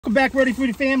Welcome back,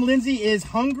 RHODE fam. Lindsay is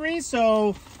hungry,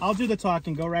 so I'll do the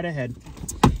talking. Go right ahead.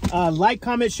 Like,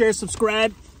 comment, share,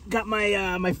 subscribe. Got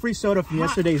my my free soda from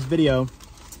yesterday's video.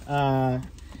 What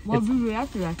did we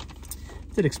have today?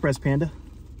 Did Express Panda.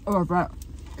 Oh, bread.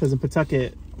 Because in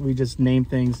Pawtucket, we just name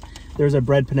things. There's a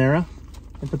bread Panera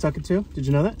in Pawtucket too. Did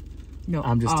you know that? No.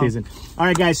 I'm just teasing. All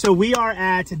right, guys. So we are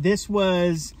at, this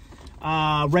was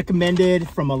recommended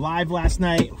from a live last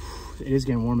night. It is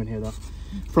getting warm in here though.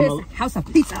 From a house of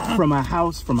pizza. From a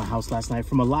house last night.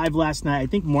 From a live last night. I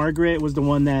think Margaret was the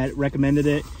one that recommended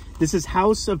it. This is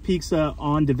House of Pizza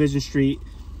on Division Street.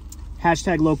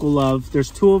 Hashtag local love. There's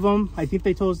two of them. I think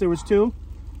they told us there was two.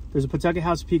 There's a Pawtucket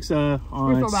House of Pizza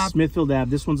on Smithfield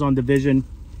Ave. This one's on Division.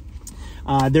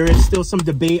 There is still some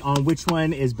debate on which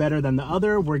one is better than the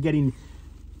other. We're getting...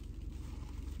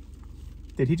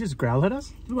 Did he just growl at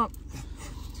us?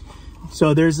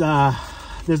 So there's a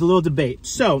little debate.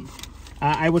 So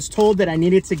I was told that I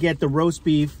needed to get the roast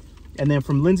beef, and then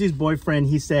from Lindsay's boyfriend,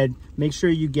 he said, make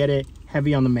sure you get it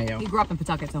heavy on the mayo. He grew up in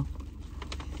Pawtucket, so.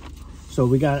 So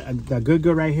we got a good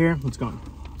right here. Let's go.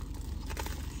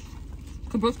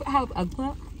 Could roast have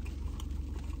eggplant?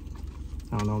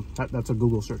 I don't know. That's a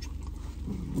Google search.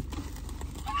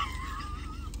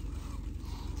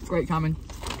 Great comment.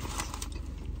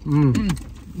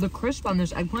 The crisp on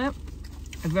this eggplant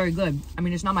is very good. I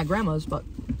mean, it's not my grandma's, but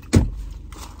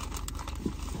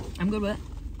I'm good with it.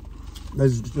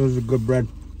 Those are good bread.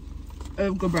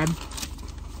 Good bread.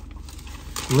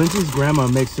 Lindsay's grandma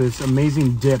makes this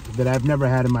amazing dip that I've never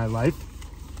had in my life.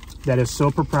 That is so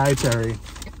proprietary.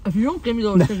 If you don't give me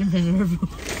those chicken fingers.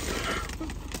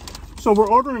 So we're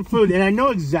ordering food, and I know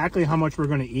exactly how much we're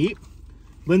going to eat.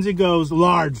 Lindsay goes,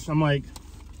 large. I'm like,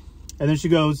 and then she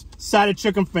goes, side of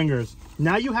chicken fingers.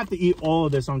 Now you have to eat all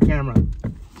of this on camera.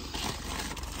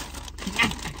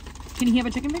 Can he have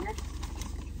a chicken finger?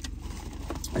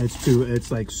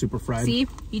 It's like super fried. See,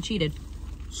 he cheated.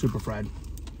 Super fried.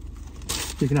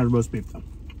 You can have roast beef though.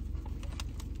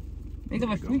 Think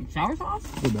of a sweet and sour sauce?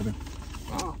 Good, baby.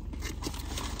 Oh.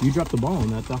 You dropped the ball on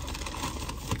that though.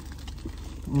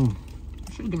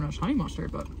 I should have given us honey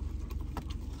mustard, but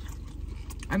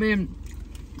I mean,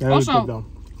 that also, is good though.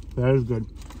 That is good.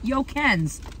 Yo,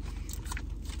 Ken's.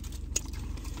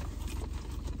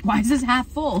 Why is this half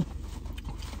full?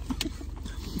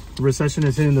 The recession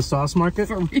is hitting the sauce market.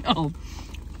 For real.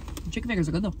 Chicken fingers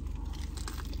are good though.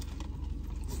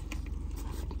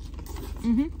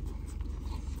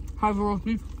 How's the roast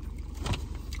beef?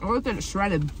 I like that it's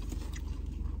shredded.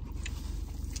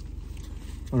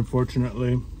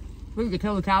 Unfortunately. We could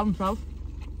kill the cow himself.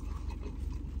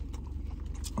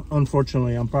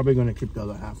 Unfortunately, I'm probably going to keep the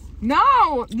other half.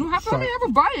 No, you have to let me have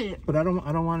a bite. But I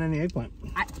don't want any eggplant.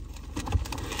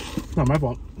 It's not my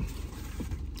fault.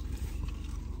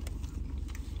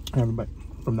 I have a bite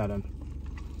from that end.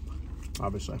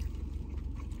 Obviously.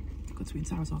 Good sweet and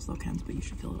sour sauce though, Ken's, but you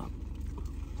should fill it up.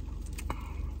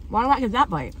 Why do I get that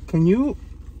bite? Can you...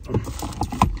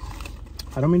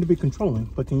 I don't mean to be controlling,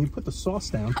 but can you put the sauce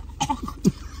down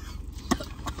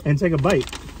and take a bite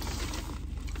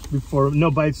before no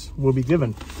bites will be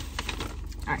given?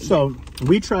 All right, so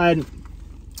we tried,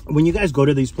 when you guys go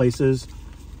to these places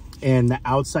and the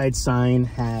outside sign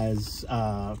has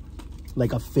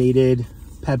like a faded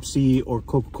Pepsi or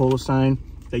Coca-Cola sign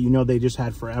that you know they just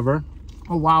had forever.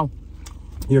 Oh, wow.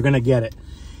 You're going to get it.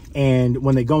 And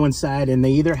when they go inside and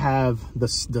they either have the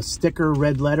sticker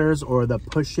red letters or the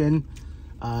push-in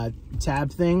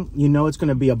tab thing, you know it's going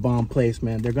to be a bomb place,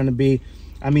 man. They're going to be,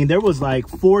 I mean, there was like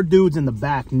 4 dudes in the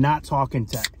back not talking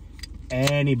to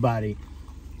anybody.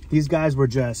 These guys were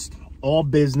just all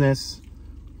business.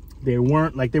 They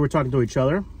weren't like, they were talking to each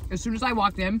other. As soon as I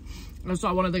walked in, I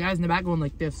saw one of the guys in the back going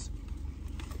like this.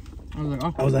 I was like,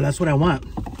 oh. I was like, that's what I want.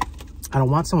 I don't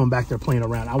want someone back there playing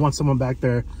around. I want someone back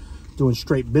there doing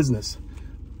straight business.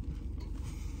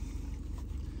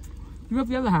 You got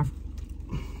the other half.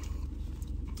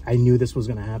 I knew this was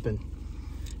going to happen.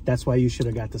 That's why you should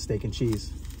have got the steak and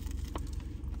cheese.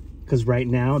 Because right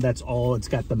now, that's all. It's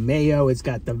got the mayo. It's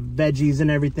got the veggies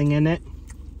and everything in it.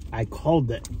 I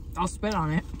called it. I'll spit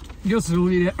on it. You'll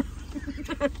still eat it.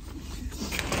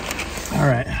 All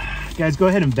right. Guys, go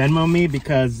ahead and Venmo me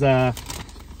because I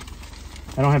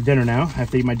don't have dinner now. I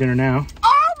have to eat my dinner now.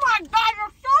 Oh my God,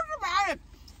 you're so dramatic.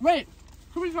 Wait,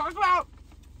 can we talk about?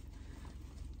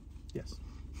 Yes.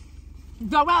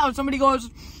 Talk about if somebody goes,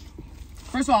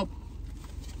 first of all,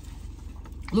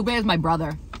 Lupe is my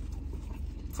brother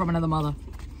from another mother.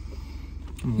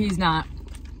 He's not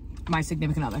my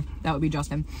significant other. That would be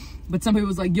Justin. But somebody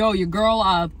was like, yo, your girl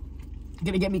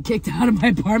gonna get me kicked out of my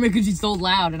apartment because she's so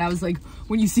loud. And I was like,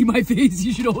 when you see my face,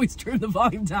 you should always turn the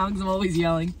volume down because I'm always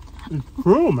yelling. It's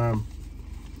true, man.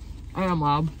 I am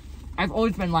loud. I've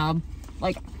always been loud.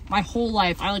 Like, my whole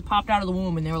life, I like popped out of the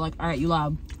womb and they were like, all right, you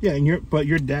loud. Yeah, and but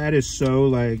your dad is so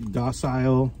like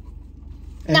docile.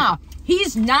 Nah,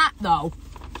 he's not though.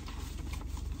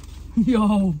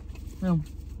 Yo. No.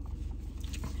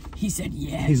 He said,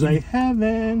 yeah. He's like,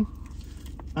 heaven.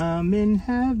 I'm in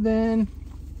heaven.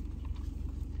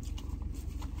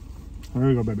 There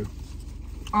you go, baby.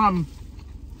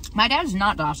 My dad's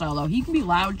not docile though. He can be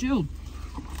loud too.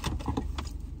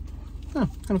 Huh,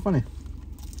 kind of funny.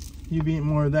 You've eaten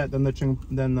more of that than the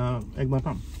eggplant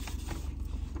parm.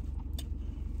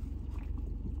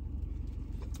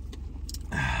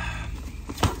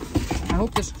 I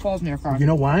hope this falls near car. You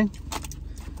know why?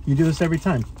 You do this every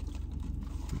time.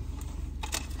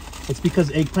 It's because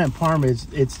eggplant parm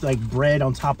it's like bread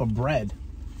on top of bread.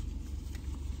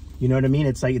 You know what I mean?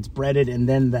 It's like it's breaded and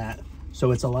then that.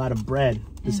 So it's a lot of bread.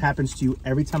 This happens to you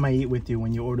every time I eat with you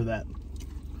when you order that.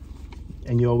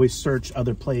 And you always search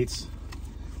other plates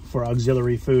for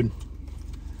auxiliary food.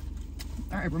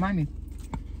 All right, remind me.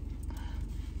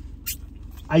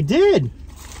 I did.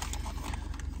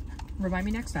 Remind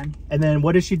me next time. And then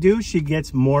what does she do? She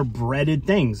gets more breaded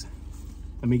things.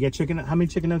 Let me get chicken. How many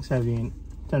chicken nuggets have you eaten?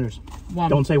 Tenders. One.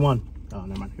 Don't say one. Oh,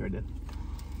 never mind. Here I did.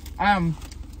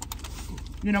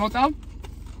 You know what though?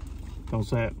 Don't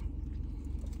say it.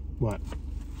 What?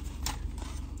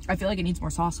 I feel like it needs more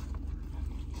sauce.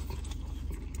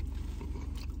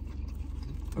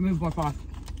 It needs more sauce.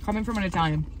 Coming from an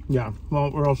Italian. Yeah.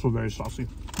 Well, we're also very saucy.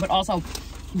 But also,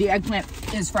 the eggplant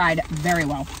is fried very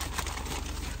well.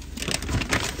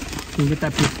 Can you get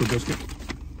that piece for biscuit?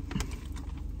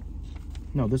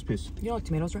 No, this piece. You don't like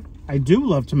tomatoes, right? I do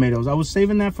love tomatoes. I was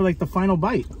saving that for like the final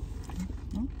bite.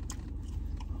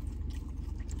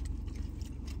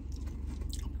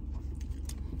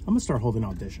 I'm gonna start holding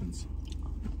auditions.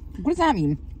 What does that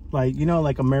mean? Like, you know,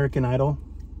 like American Idol?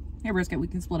 Here, brisket, we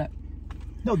can split it.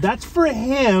 No, that's for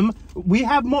him. We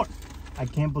have more. I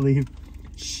can't believe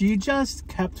she just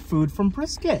kept food from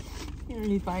brisket.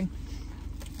 He's fine.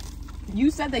 You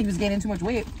said that he was gaining too much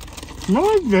weight. No,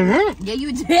 I didn't. Yeah,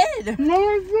 you did. No,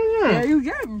 I didn't. Yeah, you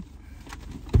did.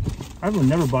 I would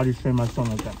never body shame my son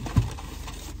like that.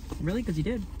 Really? Because you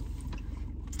did.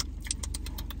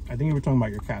 I think you were talking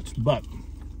about your cats, but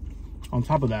on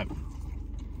top of that,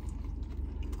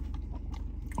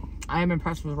 I am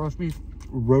impressed with roast beef.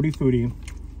 Rhody Foody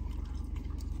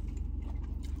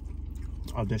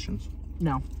auditions.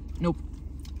 No. Nope.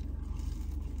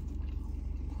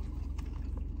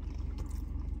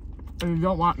 If you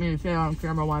don't want me to say it on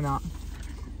camera, why not?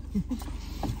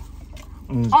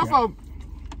 Also,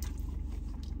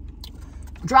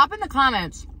 drop in the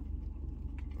comments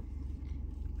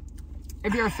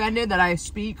if you're offended that I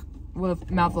speak with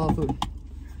a mouthful of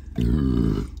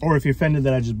food. Or if you're offended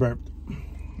that I just burped.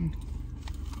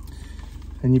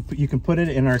 And you can put it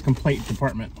in our complaint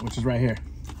department, which is right here.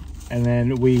 And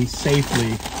then we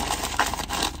safely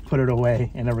put it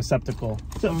away in a receptacle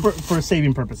for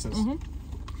saving purposes.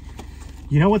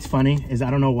 You know what's funny is, I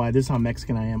don't know why, this is how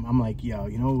Mexican I am. I'm like, yo,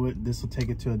 you know what? This will take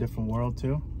it to a different world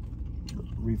too.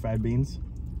 Refried beans.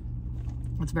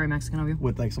 That's very Mexican of you.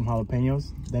 With like some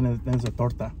jalapenos. Then it's a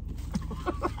torta.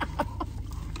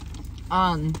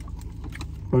 But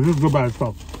this is good by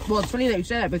itself. Well, it's funny that you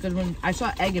said that, because when I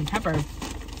saw egg and pepper,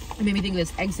 it made me think of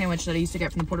this egg sandwich that I used to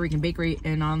get from the Puerto Rican bakery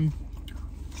in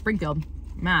Springfield,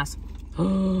 Mass.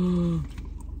 Oh,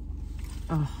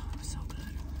 so good.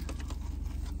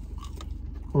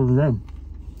 What's the name?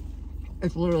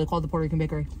 It's literally called the Puerto Rican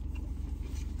bakery.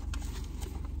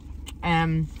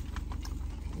 And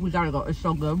we gotta go. It's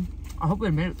so good. I hope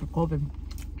they made it for COVID.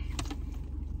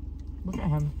 Look at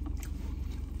him.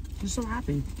 He's so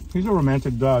happy. He's a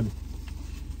romantic dog.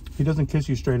 He doesn't kiss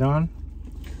you straight on.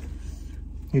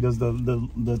 He does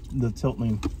the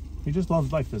tilting. He just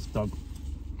loves life, this dog.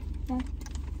 Well,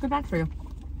 good match for you.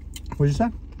 What'd you say?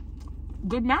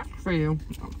 Good match for you.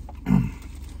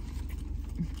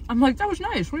 I'm like, that was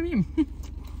nice. What do you mean?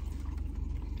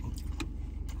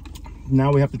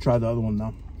 Now we have to try the other one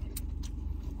now.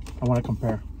 I want to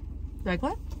compare. Like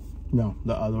what? No,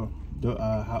 the other,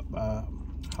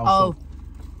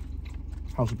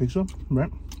 House of Pizza, right?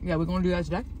 Yeah, we're gonna do that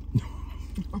today.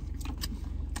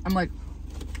 I'm like,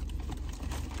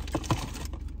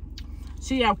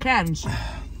 see how Ken's.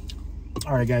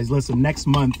 All right, guys, listen. Next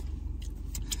month,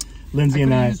 Lindsay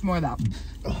and I. Use more of that.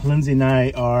 Lindsay and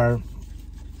I are,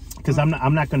 because I'm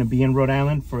not going to be in Rhode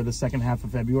Island for the second half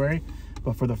of February,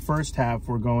 but for the first half,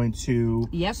 we're going to.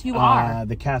 Yes, you are.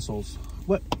 The castles.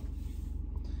 What?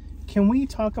 can we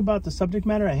talk about the subject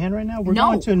matter at hand right now? We're No.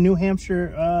 going to New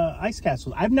Hampshire ice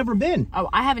castles. I've never been. Oh,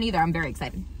 I haven't either. I'm very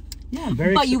excited. Yeah, I'm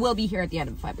very But excited. you will be here at the end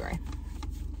of February.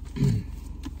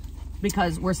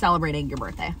 Because we're celebrating your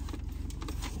birthday.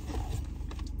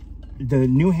 The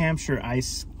New Hampshire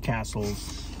ice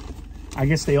castles, I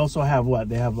guess they also have what?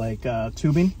 They have like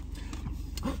tubing.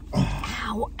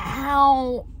 Ow,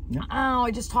 ow. Yeah. Ow,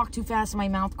 I just talked too fast and my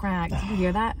mouth cracked. Did you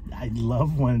hear that? I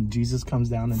love when Jesus comes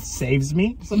down and saves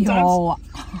me sometimes.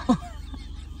 Yo.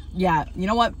 Yeah, you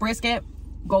know what? Brisket,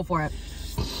 go for it.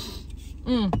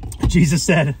 Jesus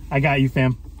said, I got you,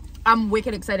 fam. I'm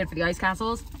wicked excited for the ice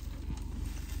castles.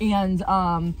 And,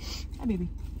 hi, baby.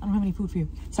 I don't have any food for you.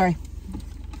 Sorry.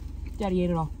 Daddy ate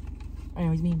it all. I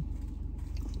know he's mean.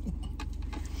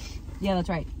 Yeah, that's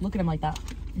right. Look at him like that.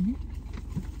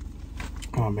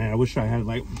 Oh man, I wish I had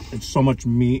like, it's so much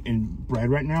meat and bread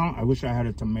right now. I wish I had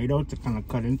a tomato to kind of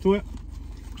cut into it.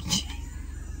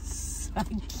 I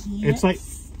can't It's like,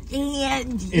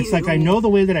 stand you. it's like I know the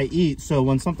way that I eat, so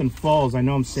when something falls, I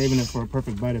know I'm saving it for a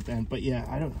perfect bite at the end. But yeah,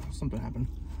 I don't know, something happened.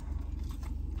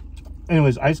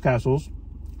 Anyways, ice castles,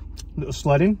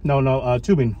 sledding, no,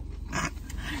 tubing.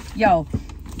 Yo,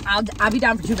 I'll be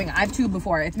down for tubing. I've tubed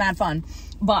before. It's mad fun.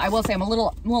 But I will say I'm a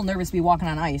little nervous to be walking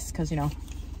on ice because, you know,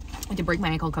 I did break my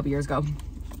ankle a couple years ago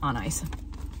on ice.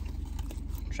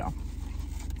 So.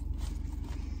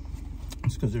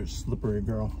 It's because they're a slippery,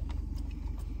 girl.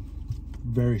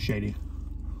 Very shady.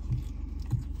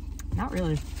 Not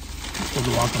really.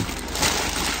 You're welcome.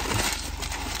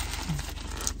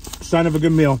 Sign of a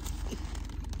good meal.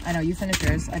 I know, you finished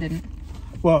yours. I didn't.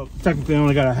 Well, technically I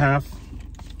only got a half.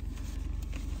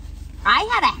 I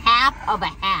had a half of a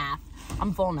half.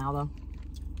 I'm full now, though.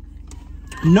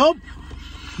 Nope.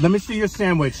 Let me see your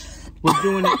sandwich. We're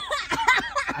doing it.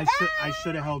 I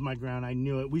should have held my ground. I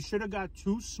knew it. We should have got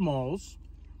 2 smalls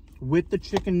with the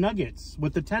chicken nuggets,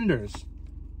 with the tenders.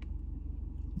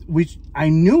 I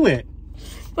knew it.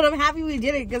 But I'm happy we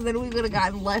did it because then we would have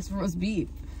gotten less roast beef.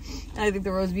 And I think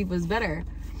the roast beef was better.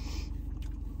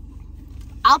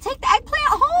 I'll take the eggplant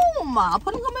home. I'll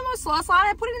put a little bit more sauce on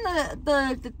it. Put it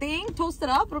in the thing, toast it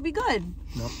up. It'll be good.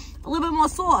 Nope. A little bit more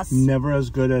sauce. Never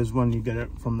as good as when you get it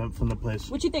from the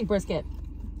place. What you think, brisket?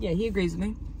 Yeah, he agrees with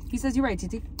me. He says you're right,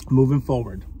 Titi. Moving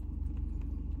forward.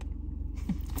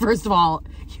 First of all,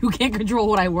 you can't control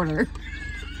what I order.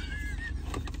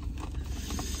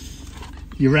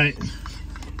 You're right.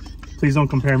 Please don't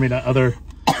compare me to other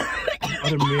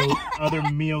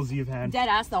meals you've had. Dead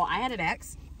ass though, I had an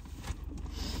ex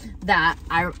that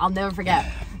I'll never forget.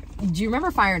 Do you remember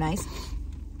Fire and Ice?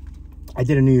 I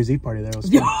did a New Year's Eve party there. It was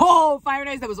fun. Oh, Fire and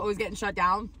Ice that was always getting shut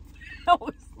down. That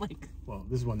was like... Well,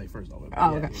 this is when they first opened.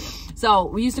 Oh, okay. Yeah. So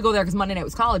we used to go there because Monday night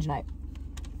was college night.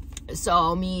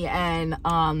 So me and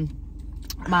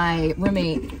my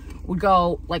roommate would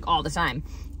go like all the time.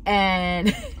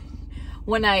 And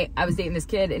one night I was dating this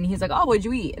kid and he's like, oh, what'd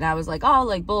you eat? And I was like, oh,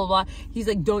 like blah, blah, blah. He's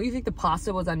like, don't you think the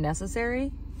pasta was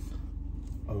unnecessary?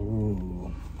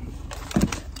 Oh.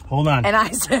 Hold on. And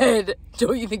I said,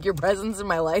 don't you think your presence in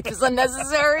my life is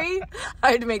unnecessary?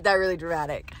 I had to make that really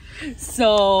dramatic.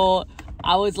 So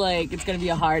I was like, it's going to be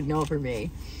a hard no for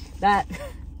me. That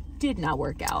did not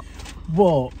work out.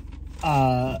 Well,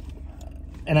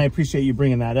 and I appreciate you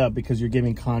bringing that up because you're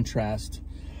giving contrast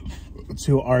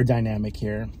to our dynamic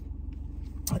here.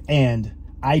 And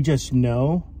I just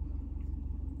know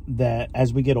that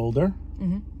as we get older,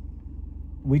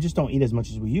 we just don't eat as much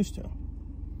as we used to.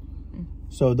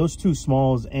 So those 2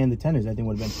 smalls and the tenders, I think,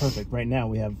 would have been perfect. Right now,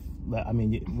 we have 2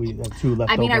 leftover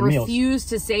I mean, I meals. refuse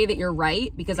to say that you're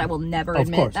right because I will never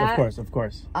admit that. Of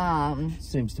course.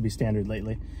 Seems to be standard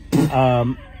lately.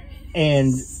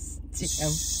 And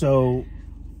so,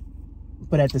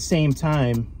 but at the same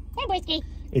time,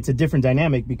 it's a different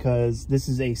dynamic because this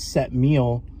is a set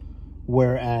meal,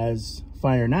 whereas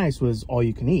Fire and Ice was all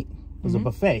you can eat. It was a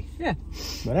buffet. Yeah.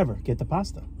 Whatever. Get the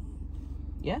pasta.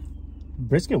 Yeah.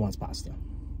 Brisket wants pasta.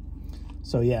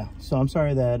 So yeah. So I'm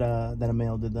sorry that that a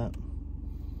male did that.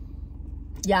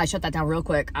 Yeah, I shut that down real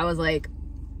quick. I was like,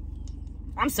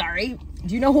 I'm sorry.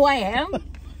 Do you know who I am?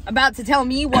 About to tell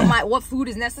me what food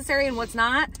is necessary and what's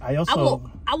not? I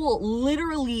will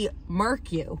literally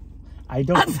murk you. I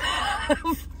don't.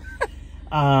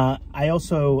 I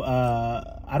also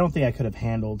I don't think I could have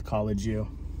handled college you.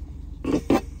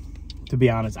 To be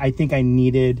honest, I think I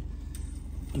needed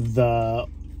this.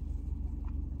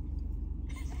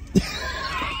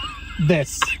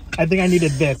 I think I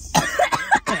needed this.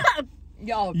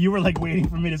 Yo. You were like waiting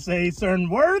for me to say certain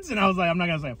words, and I was like, I'm not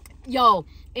gonna say them. Yo,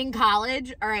 in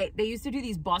college, all right, they used to do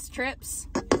these bus trips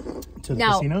To the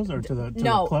casinos or to the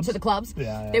clubs? To the clubs.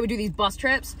 Yeah. They would do these bus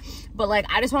trips. But, like,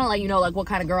 I just want to let you know, like, what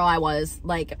kind of girl I was,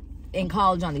 like, in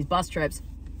college on these bus trips.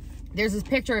 There's this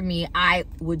picture of me. I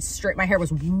would my hair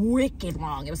was wicked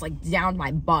long. It was, like, down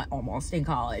my butt almost in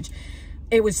college.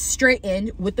 It was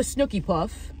straightened with the Snooki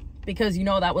puff because, you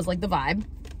know, that was, like, the vibe.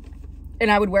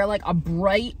 And I would wear, like, a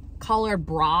bright colored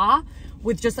bra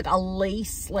with just, like, a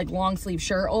lace, like, long sleeve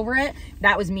shirt over it.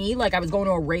 That was me. Like, I was going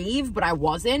to a rave, but I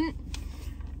wasn't.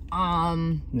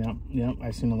 Yeah,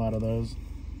 I've seen a lot of those.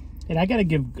 And I gotta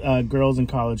give girls in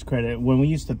college credit. When we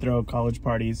used to throw college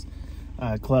parties,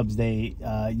 clubs,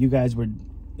 you guys were in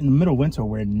the middle of winter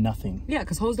wearing nothing. Yeah,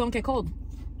 because hoes don't get cold.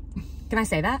 Can I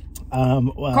say that?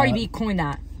 Well, Cardi B coined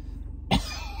that.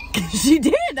 She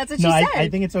did. That's what she said. I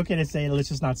think it's okay to say, let's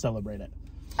just not celebrate it.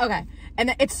 Okay.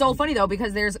 And it's so funny, though,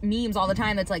 because there's memes all the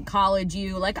time that's, like, college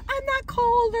you, like, I'm not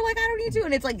cold, or, like, I don't need to.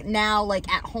 And it's, like, now, like,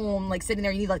 at home, like, sitting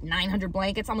there, you need, like, 900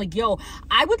 blankets. I'm like, yo,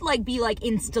 I would, like, be, like,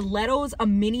 in stilettos, a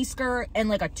mini skirt, and,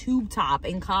 like, a tube top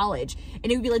in college.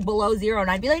 And it would be, like, below zero. And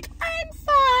I'd be like, I'm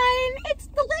fine. It's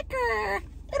the liquor.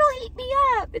 It'll heat me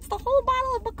up. It's the whole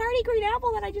bottle of Bacardi Green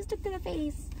Apple that I just took to the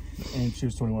face. And she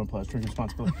was 21 plus. Drink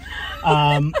responsibly.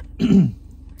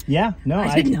 Yeah, no.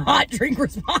 I did not drink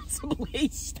responsibly.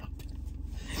 Stop.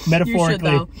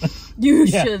 Metaphorically. You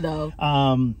should, though.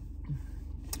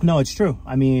 No, it's true.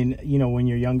 I mean, you know, when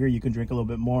you're younger, you can drink a little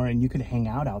bit more and you could hang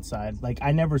out outside. Like,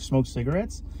 I never smoked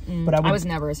cigarettes. But I was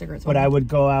never a cigarette smoker. But I would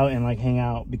go out and, like, hang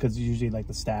out because usually, like,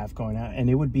 the staff going out.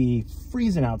 And it would be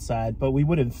freezing outside, but we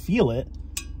wouldn't feel it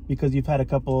because you've had a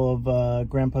couple of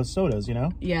grandpa's sodas, you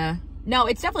know? Yeah. No,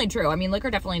 it's definitely true. I mean,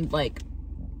 liquor definitely, like,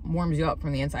 warms you up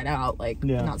from the inside out. Like,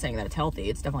 I'm not saying that it's healthy.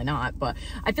 It's definitely not. But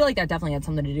I feel like that definitely had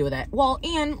something to do with it. Well,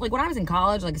 and, like, when I was in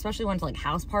college, like, especially went to, like,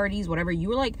 house parties, whatever, you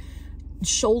were, like,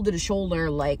 shoulder to shoulder,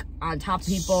 like, on top of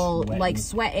people, like,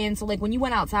 sweating. So, like, when you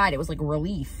went outside, it was, like,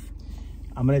 relief.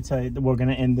 I'm going to tell you, we're going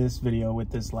to end this video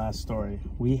with this last story.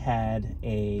 We had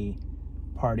a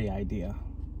party idea,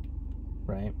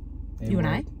 right? You and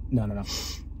I? No.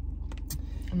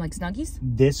 I'm like, Snuggies?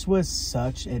 This was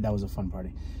that was a fun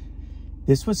party.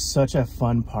 This was such a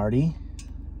fun party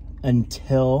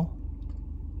until,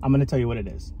 I'm going to tell you what it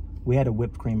is. We had a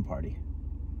whipped cream party.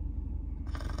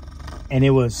 And it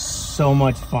was so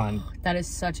much fun. That is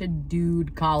such a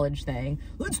dude college thing.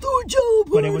 Let's do a Joe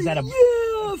party. But it was at a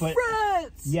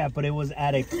frats. Yeah, but it was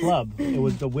at a club. It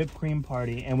was the whipped cream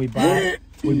party, and we bought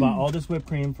all this whipped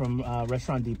cream from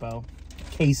Restaurant Depot,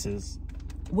 cases.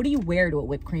 What do you wear to a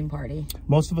whipped cream party?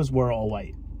 Most of us wore all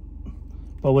white.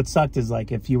 But what sucked is,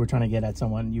 like, if you were trying to get at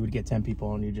someone, you would get 10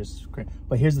 people and you just...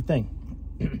 But here's the thing.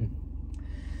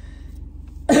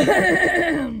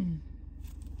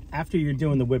 After you're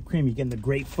doing the whipped cream, you're getting the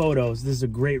great photos. This is a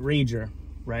great rager,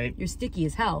 right? You're sticky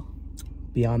as hell.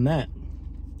 Beyond that,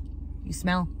 you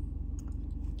smell.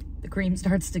 The cream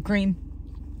starts to cream.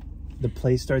 The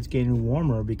place starts getting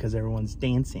warmer because everyone's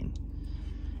dancing.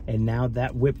 And now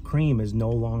that whipped cream is no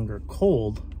longer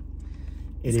cold.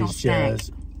 It is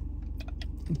just...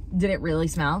 Did it really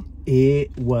smell?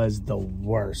 It was the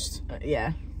worst.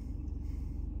 Yeah.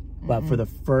 But for the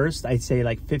first, I'd say,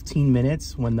 like, 15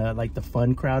 minutes when the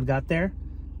fun crowd got there,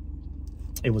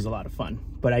 it was a lot of fun.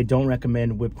 But I don't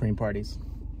recommend whipped cream parties.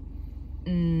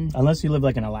 Unless you live,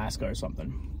 like, in Alaska or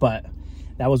something. But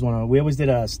that was one of them. We always did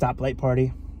a stoplight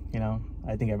party. You know,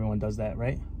 I think everyone does that,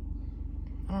 right?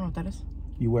 I don't know what that is.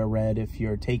 You wear red if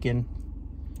you're taken,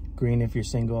 green if you're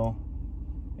single,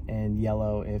 and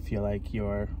yellow if you're, like,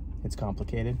 it's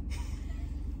complicated.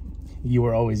 You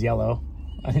were always yellow.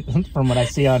 From what I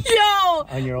see on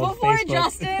your old before Facebook.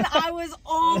 Justin, I was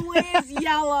always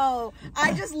yellow.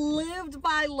 I just lived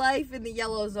my life in the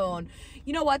yellow zone.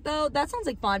 You know what, though? That sounds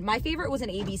like fun. My favorite was an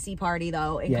ABC party,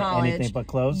 though, in college. Anything but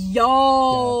clothes?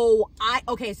 Yo! Yeah.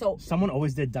 Okay, so... Someone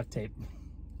always did duct tape.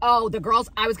 Oh, the girls,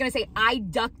 I was going to say, I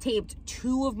duct taped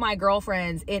 2 of my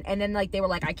girlfriends, and then, like, they were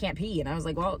like, I can't pee. And I was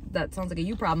like, well, that sounds like a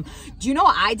you problem. Do you know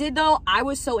what I did, though? I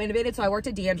was so innovative. So I worked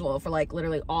at D'Angelo for, like,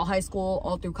 literally all high school,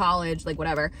 all through college, like,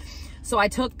 whatever. So I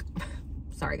took,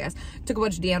 sorry, guys, took a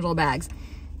bunch of D'Angelo bags.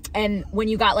 And when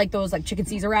you got, like, those, like, chicken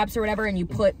Caesar wraps or whatever, and you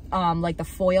put, like, the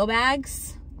foil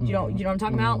bags, you know what I'm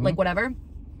talking about? Like, whatever.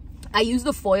 I used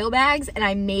the foil bags, and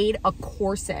I made a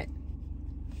corset.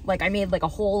 Like, I made, like, a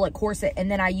whole, like, corset, and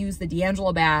then I used the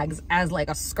D'Angelo bags as, like,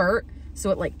 a skirt,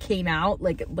 so it, like, came out,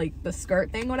 like the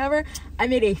skirt thing, whatever. I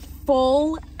made a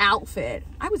full outfit.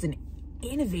 I was an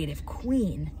innovative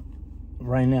queen.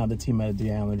 Right now, the team at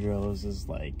D'Angelo's is,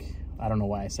 like, I don't know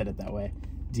why I said it that way.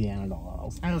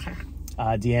 D'Angelo's.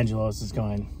 Okay. D'Angelo's is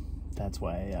going, that's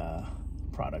why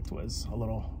product was a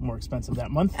little more expensive that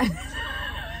month.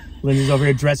 Lindsay's over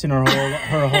here dressing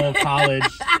her whole college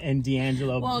in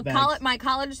D'Angelo. Well, my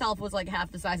college self was like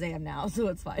half the size I am now, so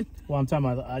it's fine. Well, I'm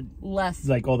talking about less.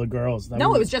 Like all the girls.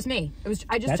 No, it was just me.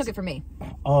 I just took it for me.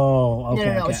 Oh,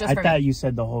 okay. No, it's just I for thought me. you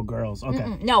said the whole girls.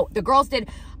 Okay. No, the girls did.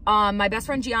 My best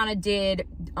friend Gianna did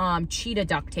cheetah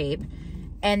duct tape,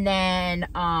 and then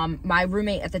my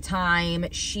roommate at the time,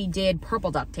 she did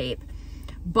purple duct tape.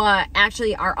 But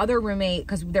actually, our other roommate,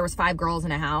 because there was 5 girls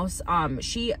in a house,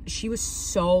 she was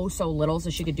so little,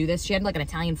 so she could do this. She had like an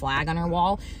Italian flag on her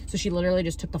wall, so she literally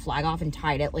just took the flag off and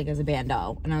tied it like as a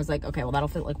bandeau. And I was like, okay, well that'll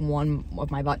fit like one of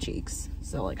my butt cheeks,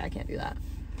 so like I can't do that.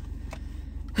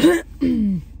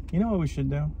 You know what we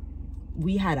should do?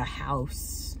 We had a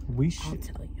house. We should. I'll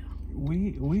tell you.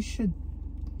 We should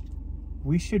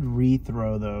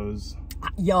rethrow those.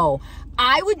 Yo,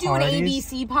 I would do parties. an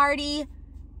ABC party.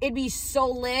 It'd be so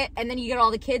lit, and then you get all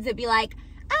the kids that'd be like,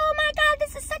 oh my god,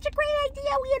 this is such a great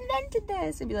idea, we invented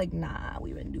this. It'd be like, nah,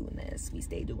 we've been doing this, we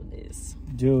stay doing this.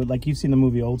 Dude, like you've seen the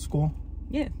movie Old School?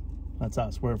 Yeah. That's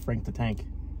us. We're Frank the Tank.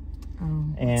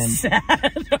 Oh, and sad.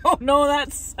 Oh no,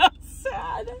 that's so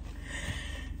sad.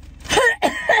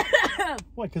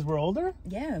 What, because we're older?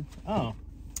 Yeah. Oh.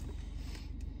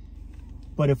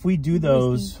 But if we do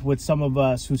those with some of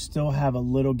us who still have a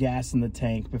little gas in the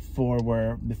tank before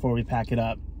we pack it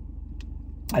up,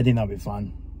 I think that'll be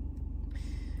fun.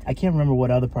 I can't remember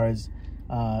what other parts.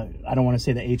 I don't want to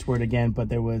say the H word again, but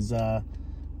there was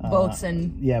boats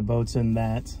and boats and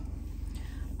that.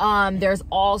 There's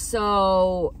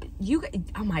also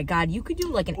oh my god, you could do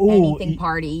like an anything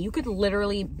party. You could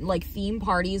literally like theme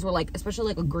parties where like, especially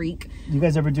like a Greek. You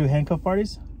guys ever do handcuff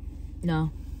parties?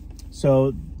 No.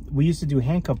 So we used to do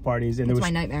handcuff parties, and it's my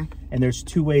nightmare. And there's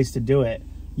 2 ways to do it.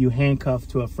 You handcuff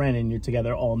to a friend and you're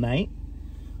together all night.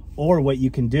 Or what you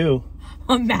can do.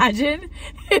 Imagine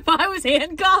if I was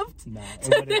handcuffed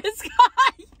to this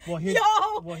guy. Well,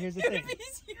 here's the thing.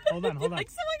 Hold on. Like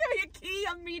someone give me a key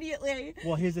immediately.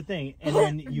 Well, here's the thing. And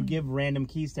then you give random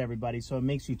keys to everybody, so it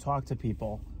makes you talk to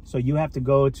people. So you have to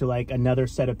go to like another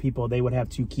set of people. They would have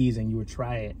 2 keys, and you would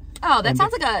try it. Oh, that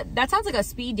sounds like a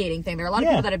speed dating thing. There are a lot of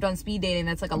people that have done speed dating.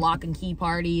 That's like a lock and key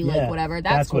party, like whatever.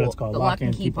 That's cool. What it's called. The lock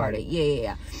and key party.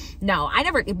 Yeah. No, I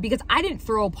never, because I didn't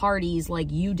throw parties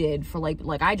like you did for like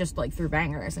I just like threw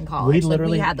bangers in college. We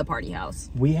literally had the party house.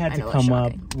 We had to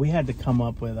come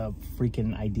up with a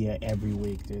freaking idea every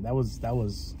week, dude. That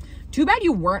was. Too bad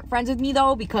you weren't friends with me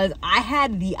though, because I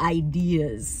had the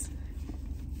ideas.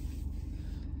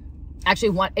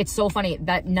 Actually, it's so funny.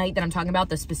 That night that I'm talking about,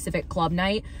 the specific club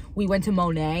night, we went to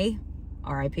Monet,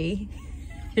 R.I.P.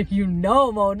 If you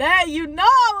know Monet, you know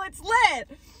it's lit.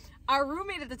 Our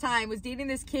roommate at the time was dating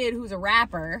this kid who's a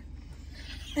rapper.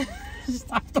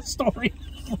 Stop the story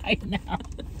right now.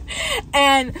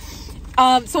 And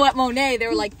so at Monet, there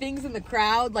were like things in the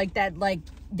crowd, like that, like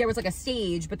there was like a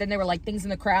stage, but then there were like things in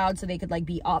the crowd so they could like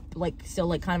be up, like still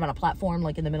like kind of on a platform,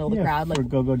 like in the middle of the crowd, like for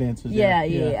go-go dancers.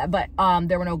 Yeah. But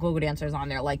there were no go-go dancers on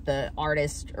there. Like the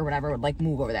artist or whatever would like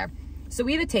move over there. So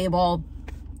we had a table,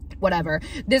 whatever.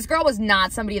 This girl was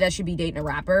not somebody that should be dating a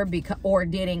rapper or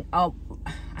dating. Oh,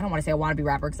 I don't want to say I want to be a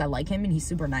rapper because I like him and he's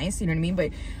super nice. You know what I mean? But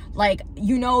like,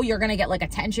 you know, you're gonna get like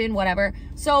attention, whatever.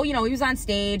 So you know, he was on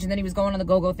stage and then he was going on the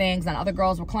go-go things, and other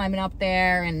girls were climbing up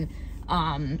there and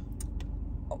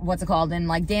what's it called, and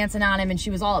like dancing on him, and she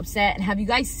was all upset. And have you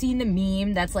guys seen the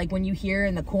meme that's like when you hear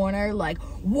in the corner like,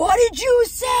 what did you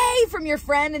say, from your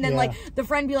friend, and then like the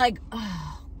friend be like,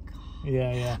 oh god.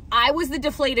 Yeah. I was the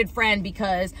deflated friend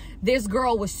because this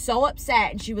girl was so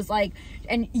upset, and she was like,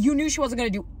 and you knew she wasn't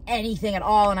gonna do anything at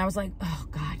all, and I was like, oh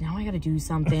god, now I gotta do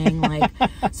something. Like,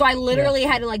 so I literally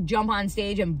had to like jump on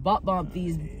stage and butt bump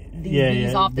these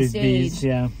bees off the stage.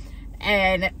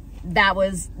 And that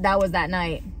was that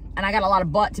night. And I got a lot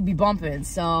of butt to be bumping,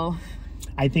 so.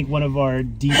 I think one of our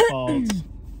defaults,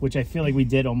 which I feel like we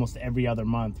did almost every other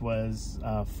month, was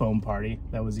foam party.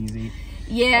 That was easy.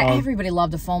 Yeah, everybody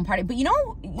loved a foam party. But you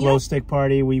know, glow stick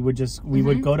party. We would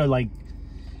would go to like,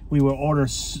 we would order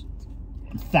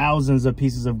thousands of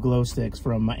pieces of glow sticks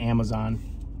from Amazon.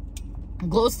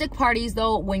 Glow stick parties,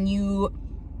 though,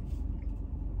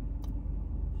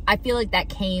 I feel like that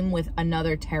came with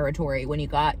another territory when you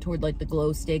got toward like the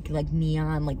glow stick, like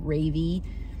neon, like ravey.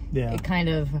 Yeah. It kind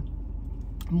of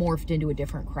morphed into a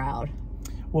different crowd.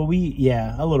 Well,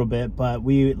 a little bit, but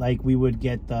we would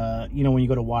get the, you know, when you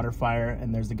go to Waterfire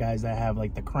and there's the guys that have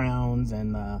like the crowns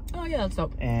and oh yeah, that's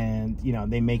dope. And you know,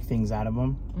 they make things out of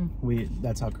them.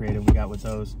 That's how creative we got with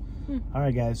those. All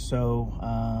right, guys. So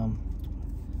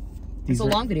it's a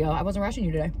long video. I wasn't rushing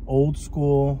you today. Old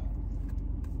school.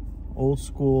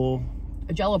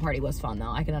 A Jello party was fun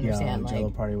though. I can understand. Yeah, Jello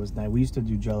party was nice. We used to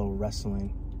do Jello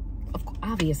wrestling.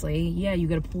 Obviously, yeah. You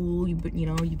got a pool. You put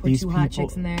These two hot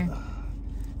chicks in there.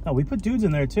 Oh, we put dudes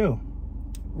in there too.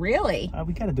 Really?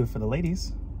 We got to do it for the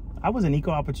ladies. I was an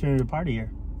equal opportunity party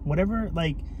here. Whatever,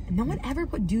 like. No one ever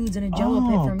put dudes in a Jello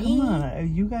pit for me. Come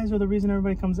on. You guys are the reason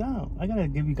everybody comes out. I gotta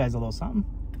give you guys a little something.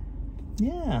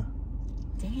 Yeah.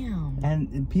 Damn.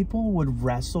 And people would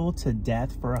wrestle to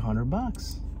death for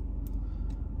 $100.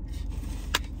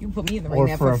 You put me in the ring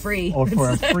there for free. Or for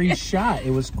a free shot.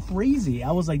 It was crazy.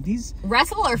 I was like, these...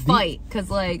 Wrestle or fight?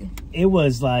 Because, like... It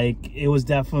was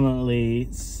definitely...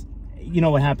 You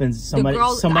know what happens? Somebody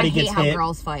gets hit. I hate how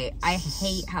girls fight. I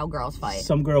hate how girls fight.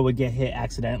 Some girl would get hit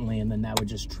accidentally, and then that would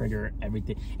just trigger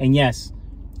everything. And yes,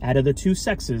 out of the two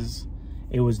sexes,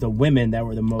 it was the women that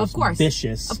were the most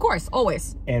vicious. Of course,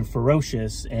 always. And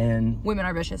ferocious, and... Women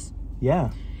are vicious.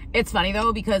 Yeah. It's funny,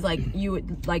 though, because,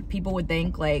 like, people would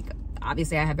think, like,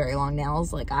 obviously I have very long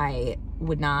nails. Like, I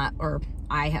would not, or...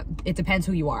 it depends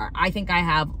who you are. I think I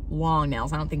have long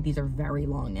nails. I don't think these are very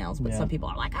long nails, but some people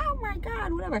are like, oh my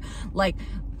God, whatever. Like,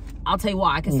 I'll tell you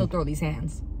what, I can still throw these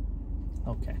hands.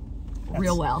 Okay.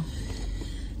 Real well.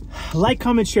 Like,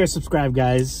 comment, share, subscribe,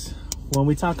 guys. When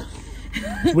we talk,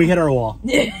 we hit our wall.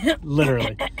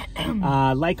 Literally.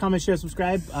 Like, comment, share,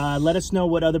 subscribe. Let us know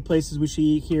what other places we should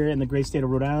eat here in the great state of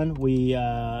Rhode Island. We,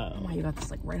 oh my, you got this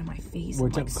like right on my face.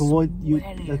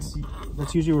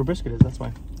 That's usually where brisket is, that's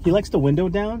why. He likes the window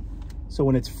down, so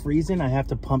when it's freezing, I have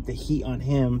to pump the heat on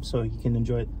him so he can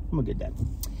enjoy it. I'm a good dad.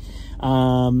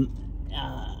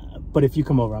 But if you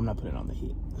come over, I'm not putting on the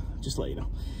heat. Just to let you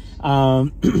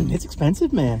know. It's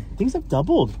expensive, man. Things have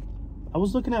doubled. I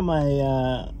was looking at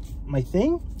my my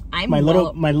thing. My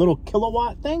little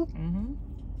kilowatt thing.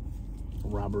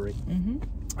 Robbery.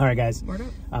 All right, guys. Word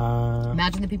up.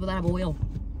 Imagine the people that have oil.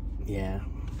 Yeah.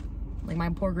 Like my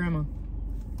poor grandma.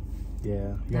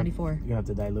 Yeah. 94. You're gonna have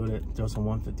to dilute it. Throw some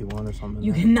 151 or something.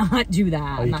 You cannot do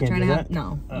that. Oh, I'm not trying to have. That?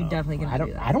 No, you definitely cannot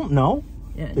do that. I don't know.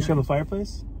 Yeah, does she have a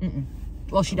fireplace?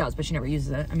 Well, she does, but she never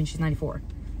uses it. I mean, she's 94.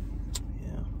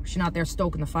 Yeah. She's not there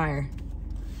stoking the fire.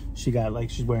 She got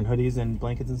she's wearing hoodies and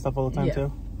blankets and stuff all the time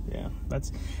too. Yeah,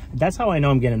 that's how I know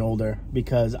I'm getting older,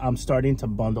 because I'm starting to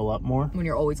bundle up more. When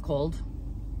you're always cold.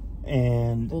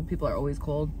 And old people are always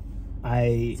cold.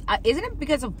 Isn't it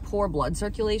because of poor blood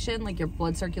circulation? Like your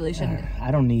blood circulation?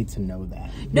 I don't need to know that.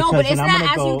 No, but isn't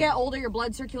that as you get older, your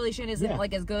blood circulation isn't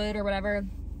like as good or whatever?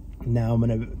 Now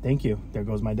thank you. There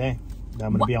goes my day. Now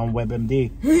I'm gonna be on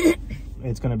WebMD.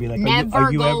 It's gonna be like,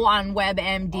 never go on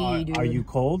WebMD, dude. Are you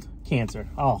cold? Cancer.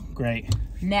 Oh, great.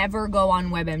 Never go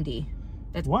on WebMD.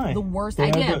 That's why? The worst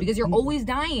idea, because you're always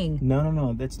dying.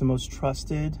 No. That's the most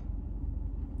trusted.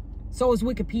 So is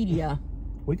Wikipedia.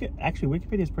 Actually,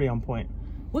 Wikipedia is pretty on point.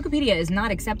 Wikipedia is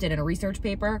not accepted in a research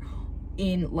paper,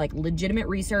 in like legitimate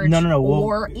research,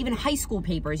 or even high school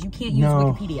papers. You can't use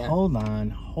Wikipedia.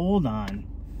 Hold on.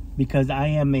 Because I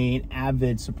am an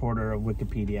avid supporter of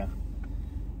Wikipedia.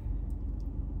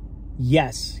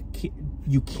 Yes,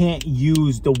 you can't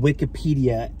use the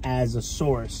Wikipedia as a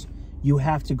source. You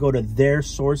have to go to their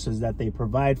sources that they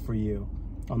provide for you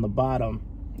on the bottom.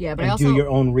 Yeah, but and do your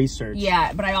own research.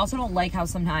 Yeah, but I also don't like how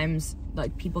sometimes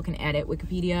like people can edit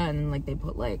Wikipedia and like they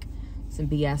put like some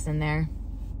BS in there.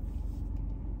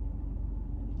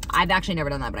 I've actually never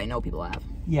done that, but I know people have.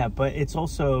 Yeah, but it's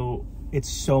so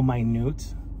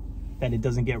minute that it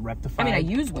doesn't get rectified. I mean, I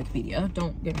use Wikipedia,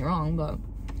 don't get me wrong, but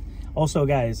also,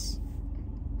 guys,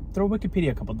 throw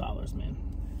Wikipedia a couple $, man.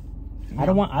 No.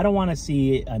 I don't want to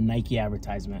see a Nike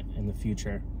advertisement in the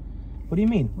future. What do you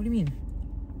mean? What do you mean?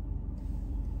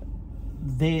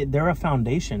 They're a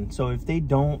foundation, so if they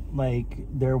don't,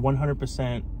 they're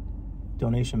 100%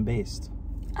 donation based.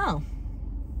 Oh.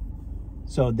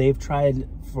 So they've tried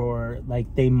for,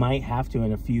 they might have to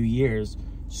in a few years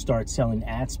start selling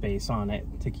ad space on it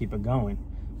to keep it going.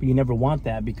 But you never want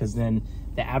that, because then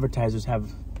the advertisers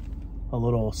have a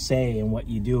little say in what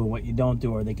you do and what you don't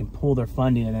do, or they can pull their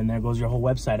funding, and then there goes your whole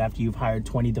website after you've hired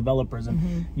 20 developers.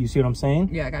 And you see what I'm saying?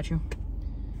 Yeah, I got you.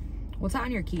 What's that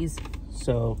on your keys?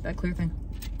 So that clear thing.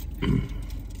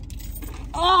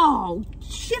 Oh,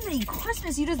 Jiminy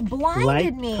Christmas, you just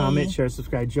blinded me. Like, comment, share,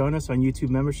 subscribe, join us on YouTube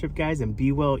membership, guys, and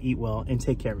be well, eat well, and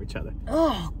take care of each other.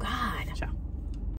 Oh, God.